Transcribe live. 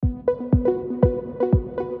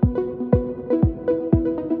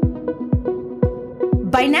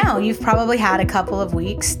by now, you've probably had a couple of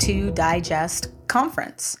weeks to digest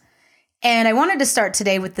conference. And I wanted to start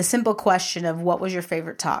today with the simple question of what was your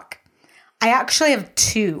favorite talk? I actually have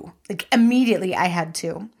two. Immediately, I had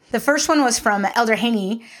two. The first one was from Elder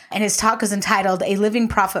Haney, and his talk was entitled, A Living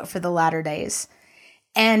Prophet for the Latter Days.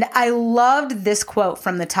 And I loved this quote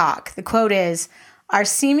from the talk. The quote is, our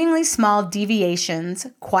seemingly small deviations,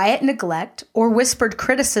 quiet neglect, or whispered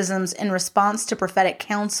criticisms in response to prophetic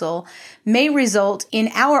counsel may result in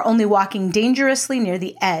our only walking dangerously near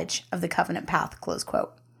the edge of the covenant path, close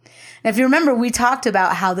quote. Now, if you remember, we talked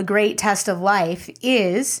about how the great test of life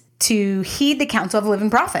is to heed the counsel of a living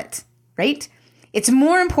prophet, right? It's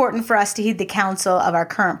more important for us to heed the counsel of our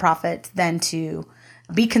current prophet than to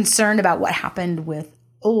be concerned about what happened with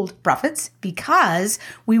old prophets, because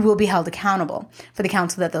we will be held accountable for the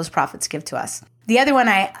counsel that those prophets give to us. The other one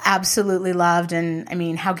I absolutely loved, and I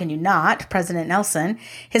mean, how can you not? President Nelson,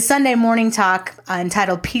 his Sunday morning talk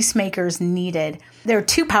entitled Peacemakers Needed. There are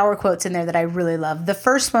two power quotes in there that I really love. The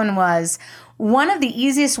first one was, one of the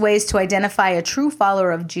easiest ways to identify a true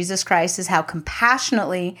follower of Jesus Christ is how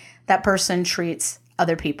compassionately that person treats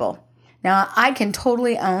other people. Now, I can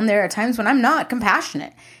totally own there are times when I'm not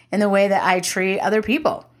compassionate in the way that I treat other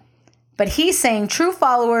people. But he's saying true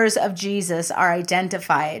followers of Jesus are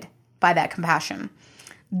identified by that compassion.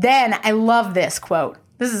 Then I love this quote.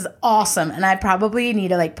 This is awesome. And I probably need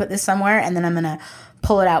to put this somewhere, and then I'm going to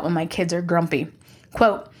pull it out when my kids are grumpy.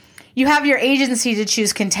 Quote, you have your agency to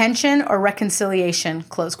choose contention or reconciliation,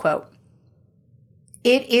 close quote.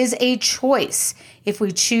 It is a choice if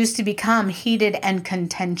we choose to become heated and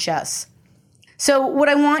contentious. So what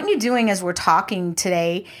I want you doing as we're talking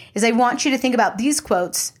today is I want you to think about these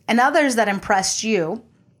quotes and others that impressed you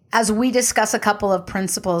as we discuss a couple of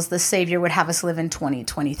principles the Savior would have us live in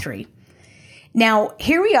 2023. Now,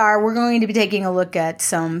 here we are. We're going to be taking a look at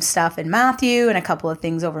some stuff in Matthew and a couple of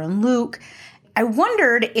things over in Luke. I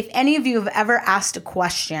wondered if any of you have ever asked a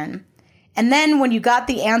question, and then when you got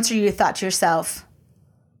the answer, you thought to yourself,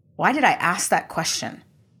 why did I ask that question?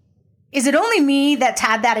 Is it only me that's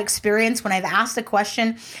had that experience when I've asked a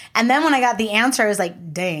question, and then when I got the answer, I was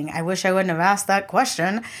like, dang, I wish I wouldn't have asked that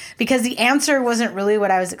question because the answer wasn't really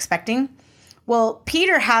what I was expecting? Well,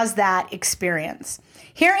 Peter has that experience.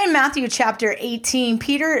 Here in Matthew chapter 18,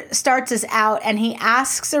 Peter starts us out and he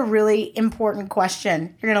asks a really important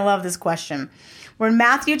question. You're going to love this question. We're in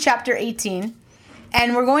Matthew chapter 18,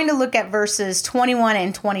 and we're going to look at verses 21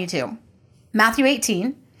 and 22. Matthew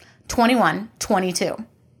 18, 21, 22.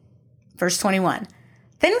 Verse 21,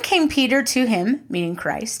 then came Peter to him, meaning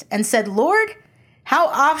Christ, and said, Lord, how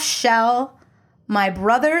oft shall my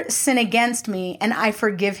brother sin against me and I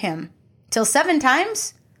forgive him? Till 7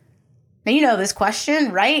 times? Now, you know this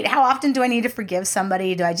question, right? How often do I need to forgive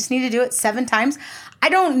somebody? Do I just need to do it 7 times? I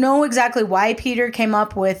don't know exactly why Peter came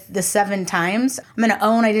up with the 7 times. I'm going to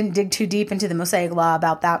own I didn't dig too deep into the Mosaic Law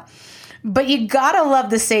about that. But you got to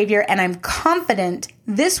love the Savior, and I'm confident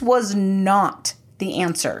this was not the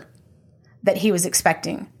answer that he was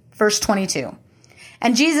expecting. Verse 22.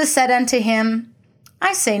 And Jesus said unto him,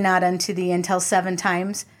 I say not unto thee until 7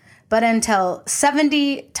 times, but until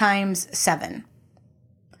 70 times 7.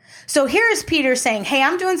 So here's Peter saying, hey,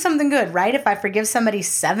 I'm doing something good, right? If I forgive somebody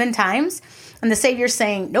 7 times, and the Savior's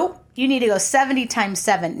saying, nope, you need to go 70 times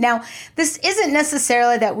 7. Now, this isn't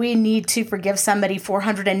necessarily that we need to forgive somebody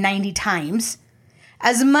 490 times,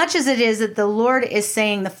 as much as it is that the Lord is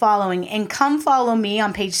saying the following, and come follow me.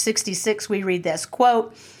 On page 66, we read this,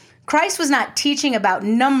 quote, Christ was not teaching about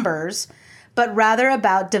numbers, but rather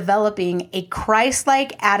about developing a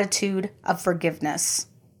Christ-like attitude of forgiveness,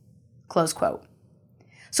 close quote.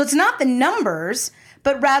 So it's not the numbers,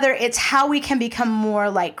 but rather it's how we can become more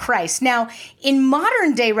like Christ. Now, in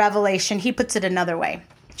modern day revelation, he puts it another way.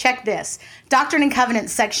 Check this. Doctrine and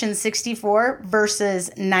Covenants, section 64, verses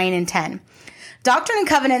 9 and 10. Doctrine and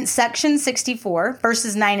Covenants, section 64,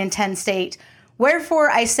 verses 9 and 10 state, Wherefore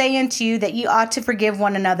I say unto you that ye ought to forgive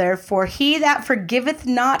one another, for he that forgiveth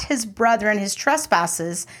not his brother his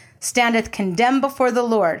trespasses standeth condemned before the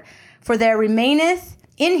Lord, for there remaineth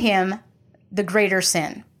in him the greater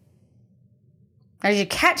sin. Now, did you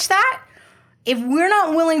catch that? If we're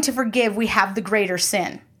not willing to forgive, we have the greater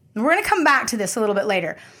sin. And we're going to come back to this a little bit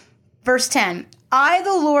later. Verse 10, I,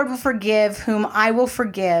 the Lord, will forgive whom I will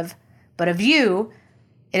forgive, but of you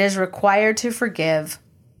it is required to forgive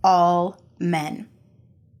all men.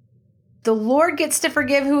 The Lord gets to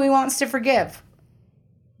forgive who he wants to forgive.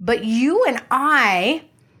 But you and I,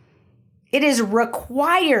 it is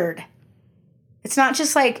required. It's not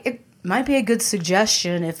just like, it might be a good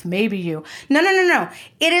suggestion if maybe you. No.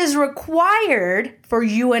 It is required for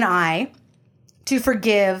you and I to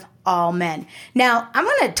forgive all men. Now, I'm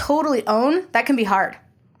going to totally own that can be hard.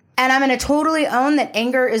 And I'm going to totally own that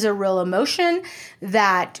anger is a real emotion,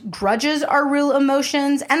 that grudges are real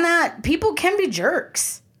emotions, and that people can be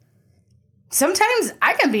jerks. Sometimes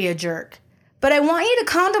I can be a jerk. But I want you to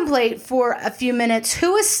contemplate for a few minutes,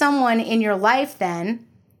 who is someone in your life then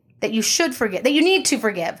that you should forgive, that you need to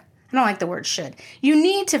forgive? I don't like the word should. You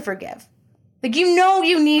need to forgive. Like, you know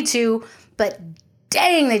you need to, but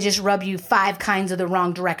dang, they just rub you 5 kinds of the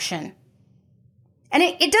wrong direction. And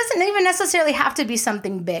it doesn't even necessarily have to be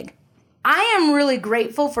something big. I am really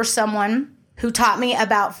grateful for someone who taught me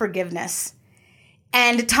about forgiveness,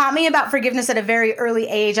 and taught me about forgiveness at a very early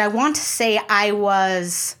age. I want to say I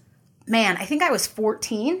think I was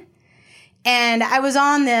 14, and I was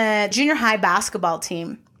on the junior high basketball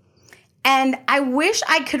team. And I wish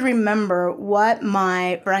I could remember what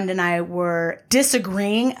my friend and I were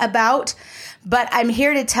disagreeing about, but I'm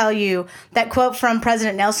here to tell you that quote from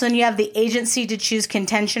President Nelson, you have the agency to choose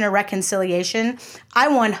contention or reconciliation. I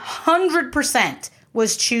 100%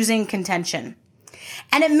 was choosing contention.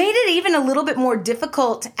 And it made it even a little bit more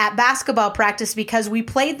difficult at basketball practice because we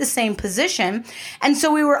played the same position, and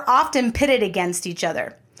so we were often pitted against each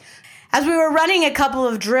other. As we were running a couple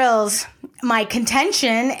of drills, my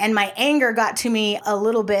contention and my anger got to me a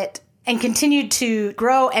little bit and continued to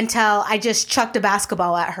grow until I just chucked a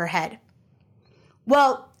basketball at her head.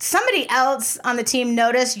 Well, somebody else on the team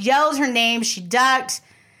noticed, yelled her name, she ducked.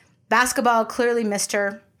 Basketball clearly missed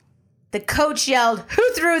her. The coach yelled,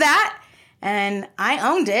 "Who threw that?" And I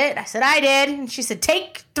owned it. I said, "I did." And she said,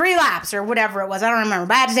 "Take 3 laps," or whatever it was. I don't remember,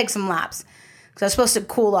 but I had to take some laps because I was supposed to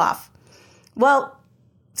cool off. Well,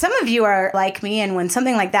 some of you are like me, and when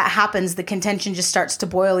something like that happens, the contention just starts to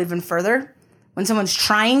boil even further. When someone's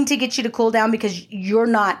trying to get you to cool down because you're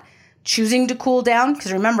not choosing to cool down,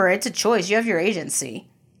 because remember, it's a choice. You have your agency.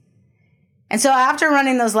 And so after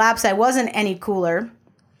running those laps, I wasn't any cooler,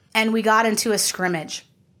 and we got into a scrimmage.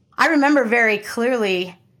 I remember very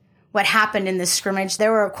clearly what happened in this scrimmage.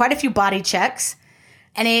 There were quite a few body checks,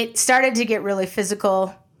 and it started to get really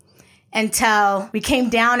physical until we came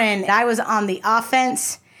down and I was on the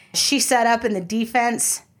offense. She set up in the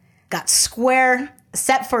defense, got square,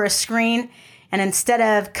 set for a screen, and instead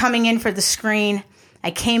of coming in for the screen,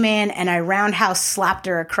 I came in and I roundhouse slapped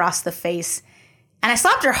her across the face. And I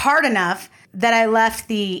slapped her hard enough that I left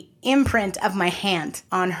the imprint of my hand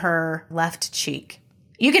on her left cheek.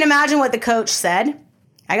 You can imagine what the coach said.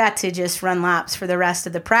 I got to just run laps for the rest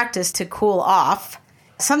of the practice to cool off.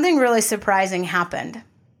 Something really surprising happened.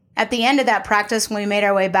 At the end of that practice, when we made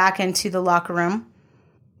our way back into the locker room,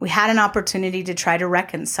 we had an opportunity to try to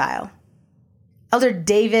reconcile. Elder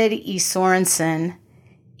David E. Sorensen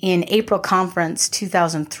in April Conference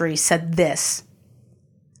 2003 said this: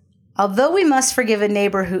 "Although we must forgive a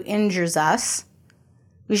neighbor who injures us,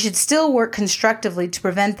 we should still work constructively to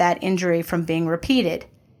prevent that injury from being repeated.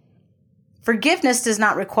 Forgiveness does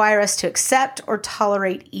not require us to accept or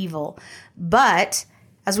tolerate evil, but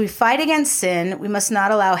as we fight against sin, we must not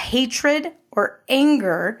allow hatred or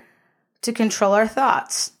anger to control our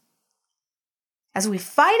thoughts. As we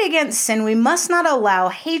fight against sin, we must not allow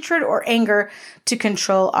hatred or anger to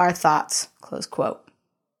control our thoughts." Close quote.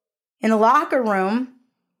 In the locker room,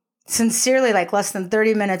 sincerely, like less than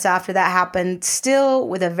 30 minutes after that happened, still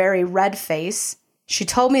with a very red face, she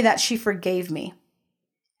told me that she forgave me.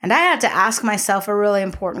 And I had to ask myself a really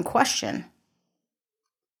important question.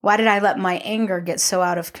 Why did I let my anger get so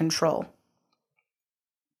out of control?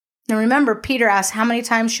 Now remember, Peter asked, how many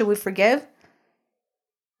times should we forgive?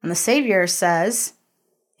 And the Savior says,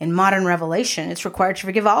 in modern revelation, it's required to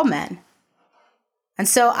forgive all men. And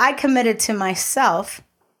so I committed to myself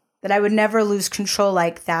that I would never lose control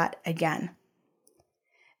like that again.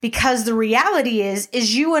 Because the reality is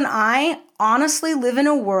you and I honestly live in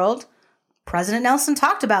a world, President Nelson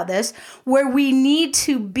talked about this, where we need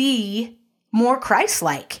to be more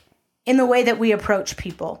Christ-like in the way that we approach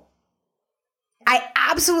people. I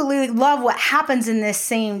absolutely love what happens in this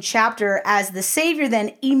same chapter as the Savior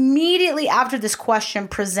then immediately after this question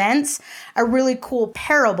presents a really cool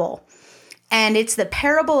parable. And it's the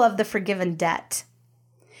parable of the forgiven debt.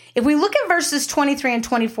 If we look at verses 23 and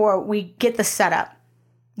 24, we get the setup.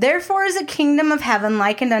 "Therefore is the kingdom of heaven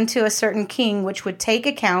likened unto a certain king, which would take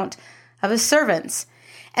account of his servants.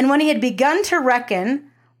 And when he had begun to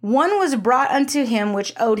reckon, one was brought unto him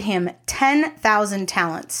which owed him 10,000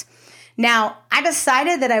 talents. Now, I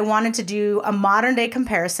decided that I wanted to do a modern day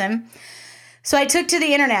comparison. So I took to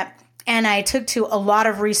the internet and I took to a lot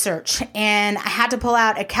of research, and I had to pull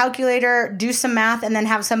out a calculator, do some math, and then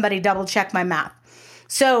have somebody double check my math.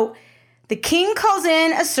 So The king calls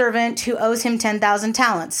in a servant who owes him 10,000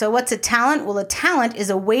 talents. So what's a talent? Well, a talent is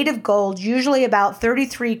a weight of gold, usually about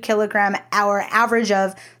 33 kilogram hour, average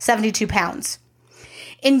of 72 pounds.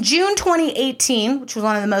 In June 2018, which was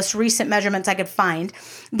one of the most recent measurements I could find,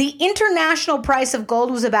 the international price of gold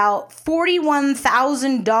was about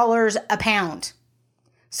 $41,000 a pound.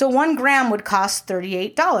 So 1 gram would cost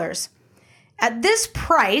 $38. At this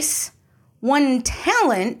price, 1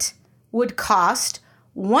 talent would cost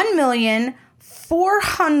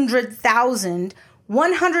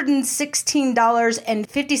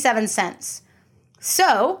 $1,400,116.57.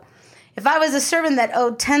 So, if I was a servant that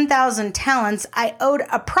owed 10,000 talents, I owed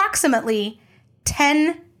approximately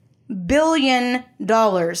 $10 billion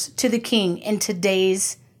to the king in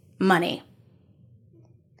today's money.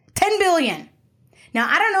 $10 billion. Now,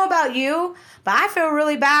 I don't know about you, but I feel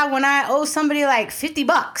really bad when I owe somebody like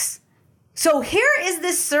 $50. So here is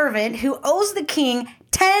this servant who owes the king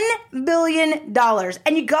 $10 billion.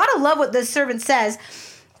 And you gotta love what this servant says.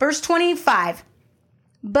 Verse 25.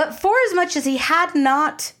 But for as much as he had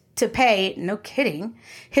not to pay, no kidding,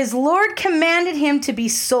 his Lord commanded him to be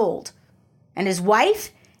sold, and his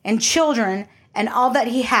wife and children and all that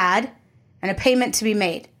he had, and a payment to be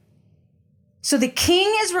made. So the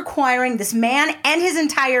king is requiring this man and his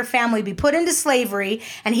entire family be put into slavery,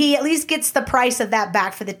 and he at least gets the price of that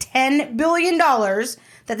back for the $10 billion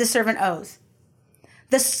that the servant owes.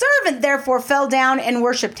 The servant therefore fell down and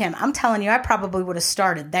worshiped him. I'm telling you, I probably would have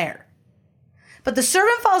started there. But the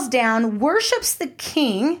servant falls down, worships the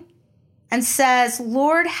king, and says,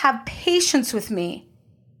 Lord, have patience with me.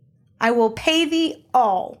 I will pay thee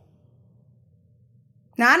all.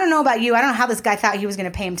 Now, I don't know about you. I don't know how this guy thought he was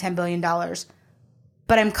going to pay him $10 billion.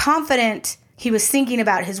 But I'm confident he was thinking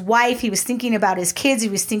about his wife. He was thinking about his kids. He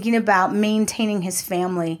was thinking about maintaining his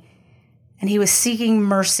family. And he was seeking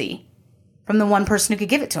mercy from the one person who could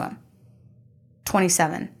give it to him.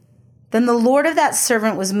 27. Then the Lord of that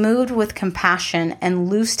servant was moved with compassion and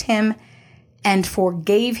loosed him and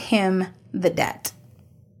forgave him the debt.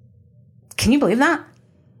 Can you believe that?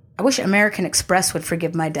 I wish American Express would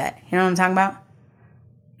forgive my debt. You know what I'm talking about?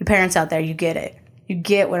 The parents out there, you get it. You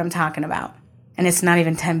get what I'm talking about. And it's not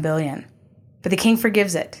even 10 billion. But the king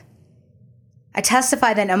forgives it. I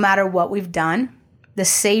testify that no matter what we've done, the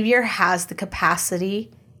Savior has the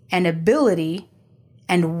capacity and ability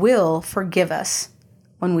and will forgive us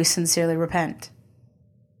when we sincerely repent.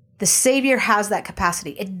 The Savior has that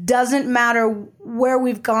capacity. It doesn't matter where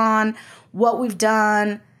we've gone, what we've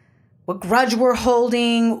done, what grudge we're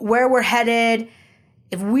holding, where we're headed.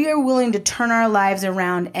 If we are willing to turn our lives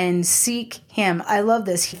around and seek him. I love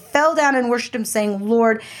this. He fell down and worshiped him, saying,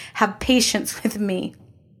 Lord, have patience with me.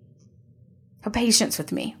 Have patience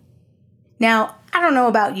with me. Now, I don't know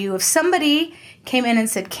about you. If somebody came in and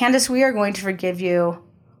said, Candace, we are going to forgive you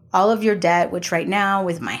all of your debt, which right now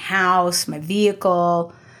with my house, my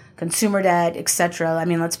vehicle, consumer debt, etc. I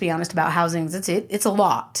mean, let's be honest about housing. It's a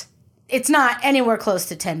lot. It's not anywhere close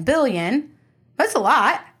to 10 billion, but it's a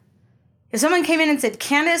lot. If someone came in and said,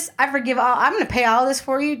 Candace, I forgive all, I'm going to pay all this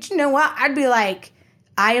for you. Do you know what? I'd be like,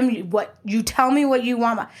 I am what you tell me what you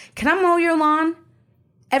want. Can I mow your lawn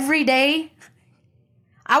every day?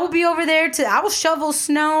 I will be over there I will shovel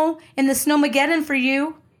snow in the Snowmageddon for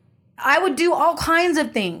you. I would do all kinds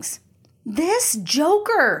of things. This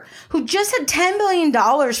joker who just had $10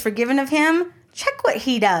 billion forgiven of him, check what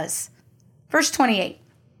he does. Verse 28.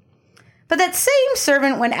 But that same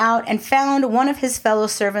servant went out and found one of his fellow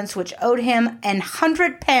servants which owed him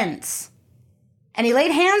 100 pence. And he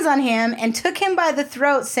laid hands on him and took him by the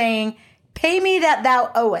throat, saying, Pay me that thou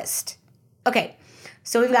owest. Okay,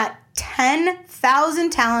 so we've got 10,000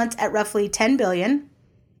 talents at roughly 10 billion.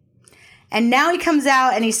 And now he comes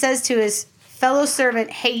out and he says to his fellow servant,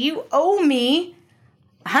 Hey, you owe me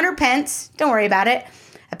 100 pence. Don't worry about it.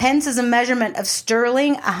 A pence is a measurement of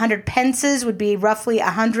sterling. 100 pences would be roughly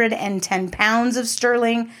 110 pounds of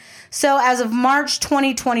sterling. So as of March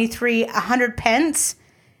 2023, 100 pence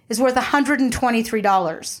is worth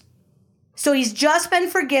 $123. So he's just been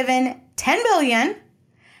forgiven 10 billion,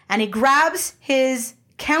 and he grabs his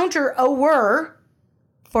counter ower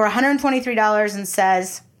for $123 and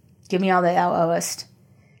says, Give me all that thou owest.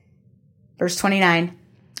 Verse 29.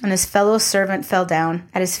 And his fellow servant fell down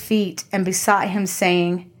at his feet and besought him,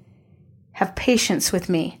 saying, Have patience with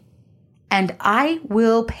me, and I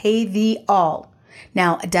will pay thee all.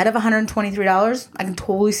 Now, a debt of $123, I can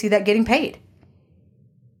totally see that getting paid.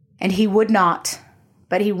 And he would not,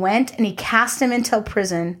 but he went and he cast him into a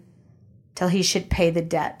prison till he should pay the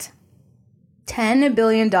debt. $10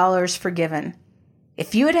 billion forgiven.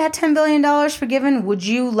 If you had $10 billion forgiven, would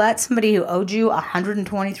you let somebody who owed you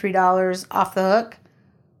 $123 off the hook?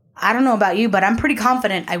 I don't know about you, but I'm pretty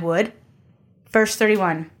confident I would. Verse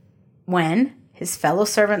 31, when his fellow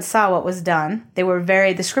servants saw what was done, they were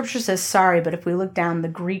the scripture says sorry, but if we look down, the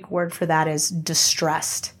Greek word for that is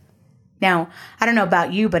distressed. Now, I don't know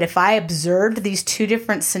about you, but if I observed these two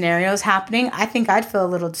different scenarios happening, I think I'd feel a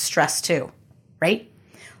little distressed too, right?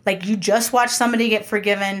 Like you just watch somebody get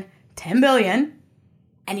forgiven $10 billion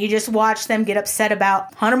and you just watch them get upset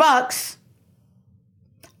about $100.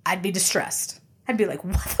 I'd be distressed. I'd be like,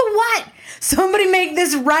 what the what? Somebody make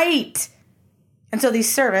this right. And so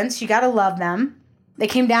these servants, you got to love them. They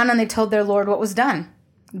came down and they told their Lord what was done.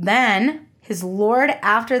 Then his Lord,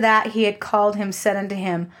 after that he had called him, said unto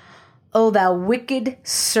him, O thou wicked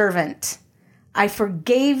servant, I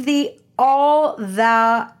forgave thee all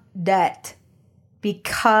thy debt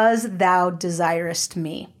because thou desirest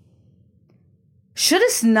me.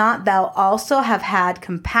 Shouldest not thou also have had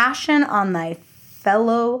compassion on thy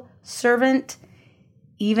fellow servant,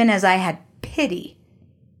 even as I had pity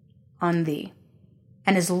on thee?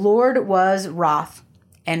 And his Lord was wroth,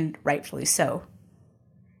 and rightfully so,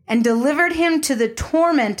 and delivered him to the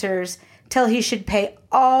tormentors till he should pay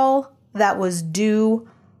all that was due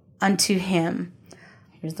unto him.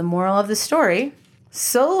 Here's the moral of the story.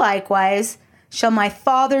 So likewise shall my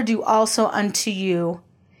Father do also unto you,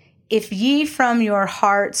 if ye from your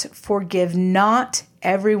hearts forgive not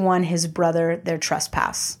every one his brother their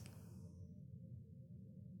trespass.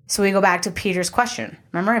 So we go back to Peter's question.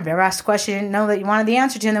 Remember, have you ever asked a question you didn't know that you wanted the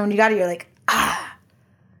answer to, and then when you got it, you're like,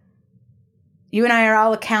 You and I are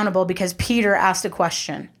all accountable because Peter asked a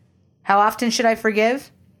question. How often should I forgive?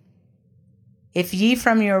 If ye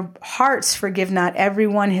from your hearts forgive not every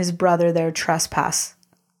one his brother their trespass,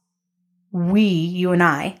 we, you and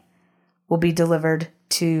I, will be delivered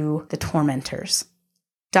to the tormentors.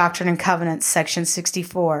 Doctrine and Covenants, section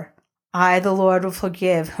 64. I, the Lord, will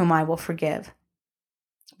forgive whom I will forgive.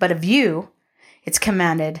 But of you, it's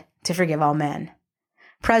commanded to forgive all men.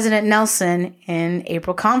 President Nelson in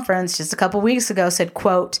April conference just a couple weeks ago said,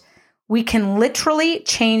 quote, we can literally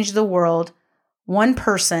change the world one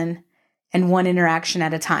person and one interaction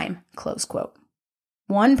at a time, close quote.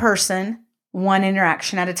 One person, one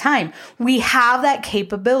interaction at a time. We have that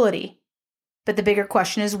capability. But the bigger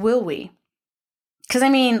question is, will we? Because, I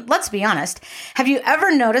mean, let's be honest. Have you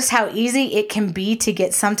ever noticed how easy it can be to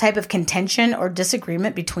get some type of contention or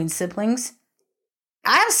disagreement between siblings?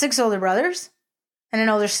 I have 6 older brothers and an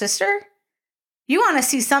older sister. You want to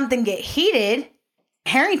see something get heated?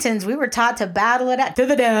 Harringtons, we were taught to battle it out to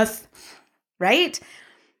the death, right?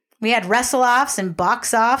 We had wrestle-offs and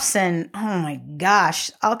box-offs and, oh my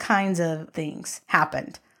gosh, all kinds of things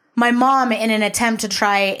happened. My mom, in an attempt to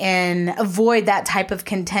try and avoid that type of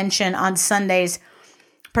contention on Sundays,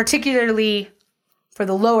 particularly for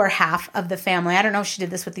the lower half of the family. I don't know if she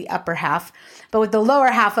did this with the upper half, but with the lower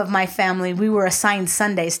half of my family, we were assigned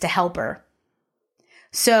Sundays to help her.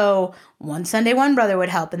 So one Sunday, one brother would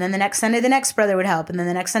help, and then the next Sunday, the next brother would help, and then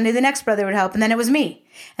the next Sunday, the next brother would help, and then it was me.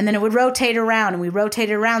 And then it would rotate around, and we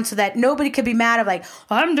rotated around so that nobody could be mad of like,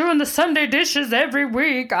 I'm doing the Sunday dishes every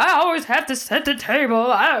week. I always have to set the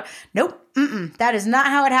table. Nope. That is not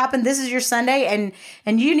how it happened. This is your Sunday,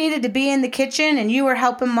 and you needed to be in the kitchen, and you were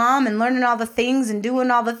helping mom and learning all the things and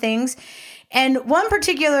doing all the things. And one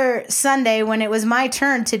particular Sunday when it was my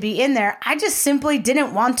turn to be in there, I just simply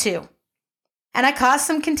didn't want to. And I caused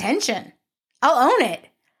some contention. I'll own it.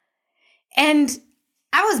 And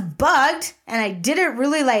I was bugged, and I didn't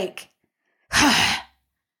really like,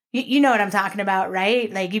 you know what I'm talking about, right?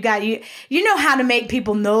 Like you know how to make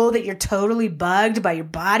people know that you're totally bugged by your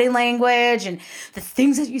body language and the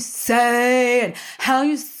things that you say and how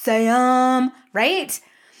you say them, right?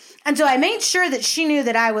 And so I made sure that she knew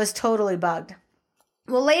that I was totally bugged.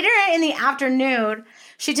 Well, later in the afternoon,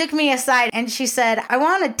 she took me aside and she said, I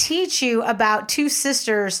want to teach you about 2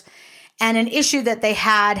 sisters and an issue that they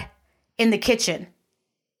had in the kitchen.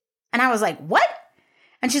 And I was like, what?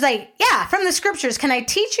 And she's like, yeah, from the scriptures. Can I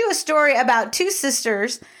teach you a story about 2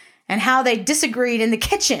 sisters and how they disagreed in the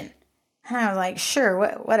kitchen? And I was like, sure,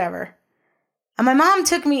 whatever. And my mom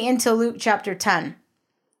took me into Luke chapter 10.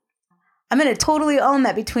 I'm going to totally own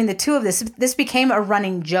that between the two of this became a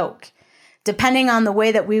running joke. Depending on the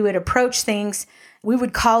way that we would approach things, we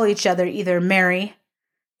would call each other either Mary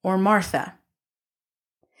or Martha.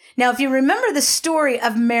 Now, if you remember the story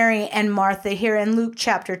of Mary and Martha here in Luke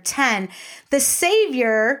chapter 10, the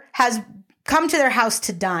Savior has come to their house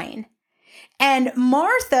to dine. And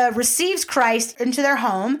Martha receives Christ into their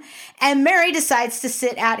home, and Mary decides to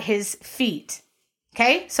sit at his feet.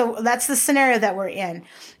 Okay, so that's the scenario that we're in.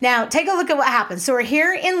 Now, take a look at what happens. So we're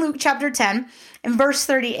here in Luke chapter 10 and verse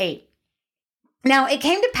 38. Now, it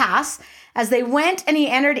came to pass, as they went and he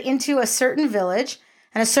entered into a certain village,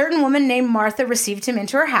 and a certain woman named Martha received him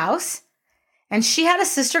into her house. And she had a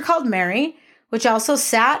sister called Mary, which also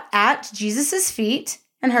sat at Jesus' feet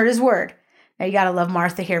and heard his word. Now you got to love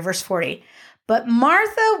Martha here, verse 40. But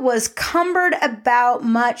Martha was cumbered about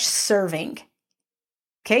much serving.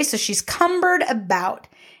 Okay, so she's cumbered about,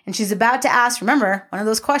 and she's about to ask, remember, one of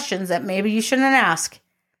those questions that maybe you shouldn't ask.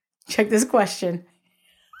 Check this question.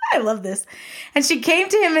 I love this. And she came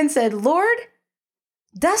to him and said, Lord,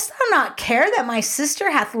 dost thou not care that my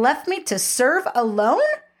sister hath left me to serve alone?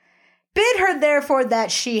 Bid her therefore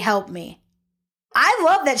that she help me. I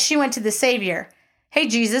love that she went to the Savior. Hey,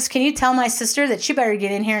 Jesus, can you tell my sister that she better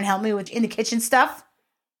get in here and help me with in the kitchen stuff?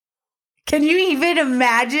 Can you even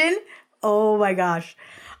imagine? Oh my gosh.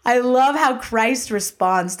 I love how Christ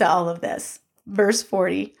responds to all of this. Verse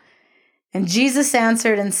 40. And Jesus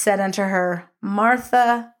answered and said unto her,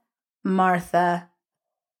 Martha, Martha,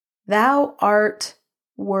 thou art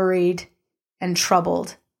worried and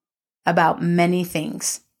troubled about many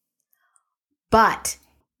things. But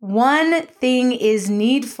one thing is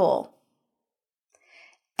needful,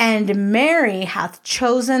 and Mary hath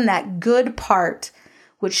chosen that good part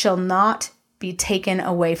which shall not be taken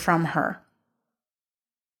away from her.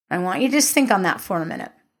 I want you to just think on that for a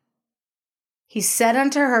minute. He said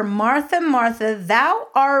unto her, Martha, Martha, thou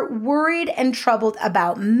art worried and troubled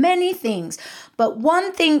about many things, but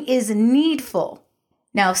one thing is needful.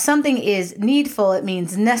 Now, if something is needful, it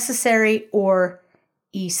means necessary or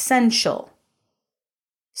essential.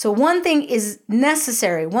 So one thing is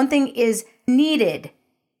necessary, one thing is needed.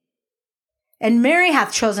 And Mary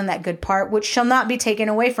hath chosen that good part, which shall not be taken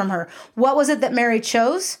away from her. What was it that Mary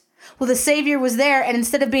chose? Well, the Savior was there, and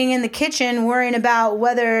instead of being in the kitchen worrying about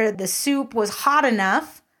whether the soup was hot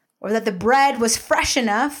enough, or that the bread was fresh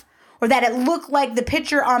enough, or that it looked like the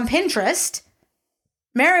picture on Pinterest,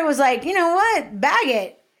 Mary was like, you know what? Bag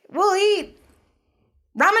it. We'll eat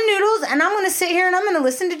ramen noodles, and I'm going to sit here and I'm going to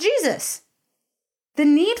listen to Jesus. The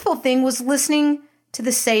needful thing was listening to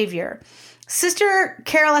the Savior. Sister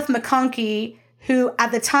Carol F. McConkie, who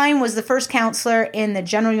at the time was the first counselor in the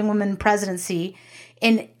General Young Women presidency,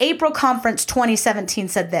 in April Conference 2017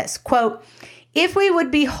 said this, quote, if we would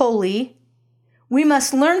be holy, we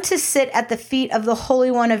must learn to sit at the feet of the Holy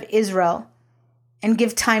One of Israel and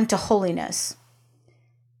give time to holiness.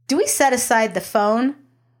 Do we set aside the phone,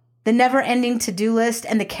 the never-ending to-do list,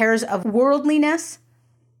 and the cares of worldliness?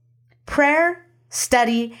 Prayer,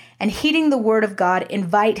 study, and heeding the word of God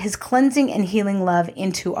invite his cleansing and healing love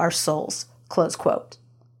into our souls, close quote.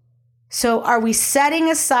 So are we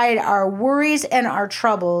setting aside our worries and our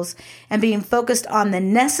troubles and being focused on the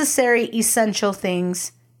necessary, essential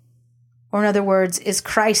things? Or in other words, is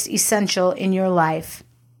Christ essential in your life?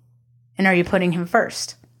 And are you putting him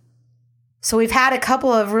first? So we've had a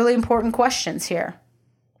couple of really important questions here.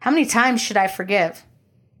 How many times should I forgive?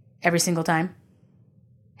 Every single time.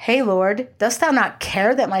 Hey, Lord, dost thou not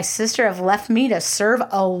care that my sister have left me to serve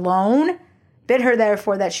alone? Bid her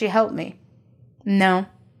therefore that she help me. No.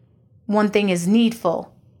 One thing is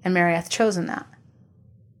needful, and Mary hath chosen that.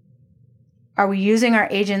 Are we using our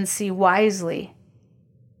agency wisely?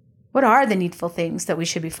 What are the needful things that we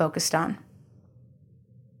should be focused on?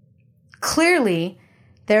 Clearly,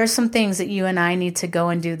 there are some things that you and I need to go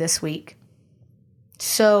and do this week.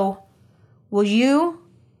 So, will you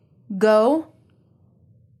go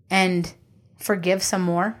and forgive some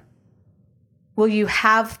more? Will you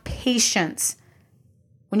have patience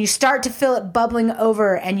when you start to feel it bubbling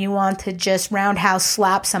over and you want to just roundhouse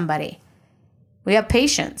slap somebody? We have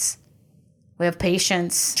patience. We have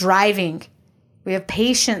patience driving. We have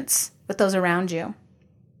patience with those around you.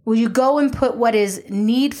 Will you go and put what is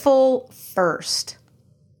needful first?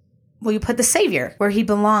 Will you put the Savior where he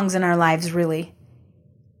belongs in our lives, really,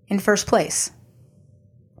 in first place?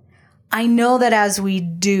 I know that as we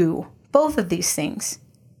do both of these things,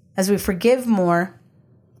 as we forgive more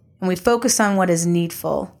and we focus on what is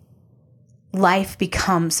needful, life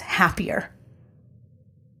becomes happier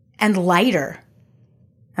and lighter.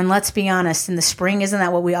 And let's be honest, in the spring, isn't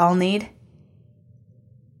that what we all need?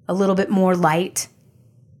 A little bit more light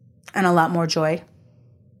and a lot more joy.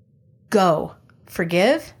 Go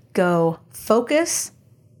forgive, go focus,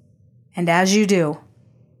 and as you do,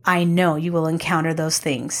 I know you will encounter those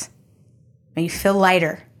things. May you feel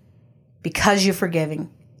lighter because you're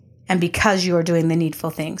forgiving and because you are doing the needful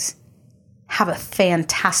things. Have a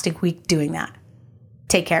fantastic week doing that.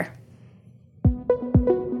 Take care.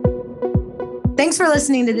 Thanks for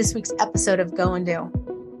listening to this week's episode of Go and Do.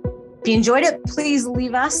 If you enjoyed it, please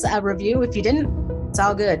leave us a review. If you didn't, it's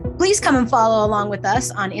all good. Please come and follow along with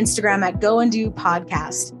us on Instagram at Go and Do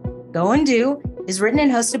Podcast. Go and Do is written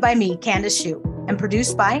and hosted by me, Candace Shu, and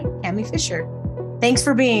produced by Cami Fisher. Thanks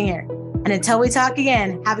for being here. And until we talk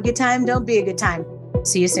again, have a good time. Don't be a good time.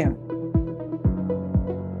 See you soon.